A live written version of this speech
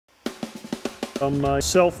I'm a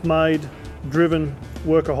self-made, driven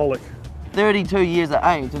workaholic. 32 years of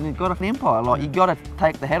age and he's got an empire. Like, you've got to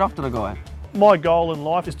take the head off to the guy. My goal in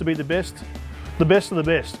life is to be the best of the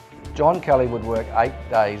best. Jon Kelly would work 8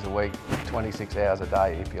 days a week, 26 hours a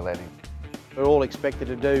day if you let him. We're all expected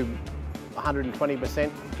to do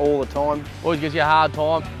 120% all the time. Always gives you a hard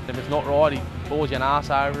time. If it's not right, he falls you an arse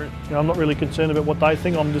over it. You know, I'm not really concerned about what they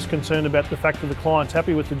think, I'm just concerned about the fact that the client's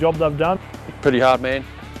happy with the job they've done. Pretty hard, man.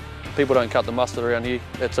 People don't cut the mustard around here.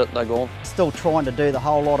 That's it, they're gone. Still trying to do the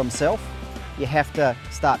whole lot himself. You have to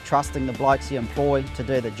start trusting the blokes you employ to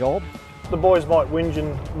do the job. The boys might whinge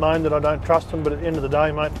and moan that I don't trust them, but at the end of the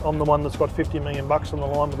day, mate, I'm the one that's got 50 million bucks on the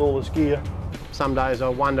line with all this gear. Some days I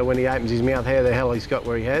wonder when he opens his mouth how the hell he's got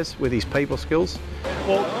where he has with his people skills.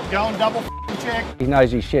 Well, go and double check. He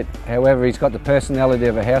knows his shit. However, he's got the personality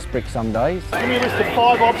of a house brick some days. Give me a list of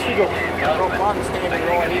 5 obstacles. One standing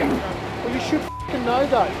right here. Well, you should know,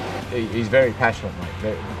 Dave. He's very passionate,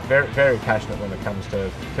 mate. Very passionate when it comes to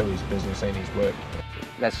his business and his work.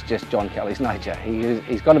 That's just Jon Kelly's nature.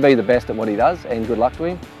 He's got to be the best at what he does, and good luck to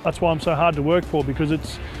him. That's why I'm so hard to work for, because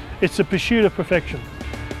it's a pursuit of perfection.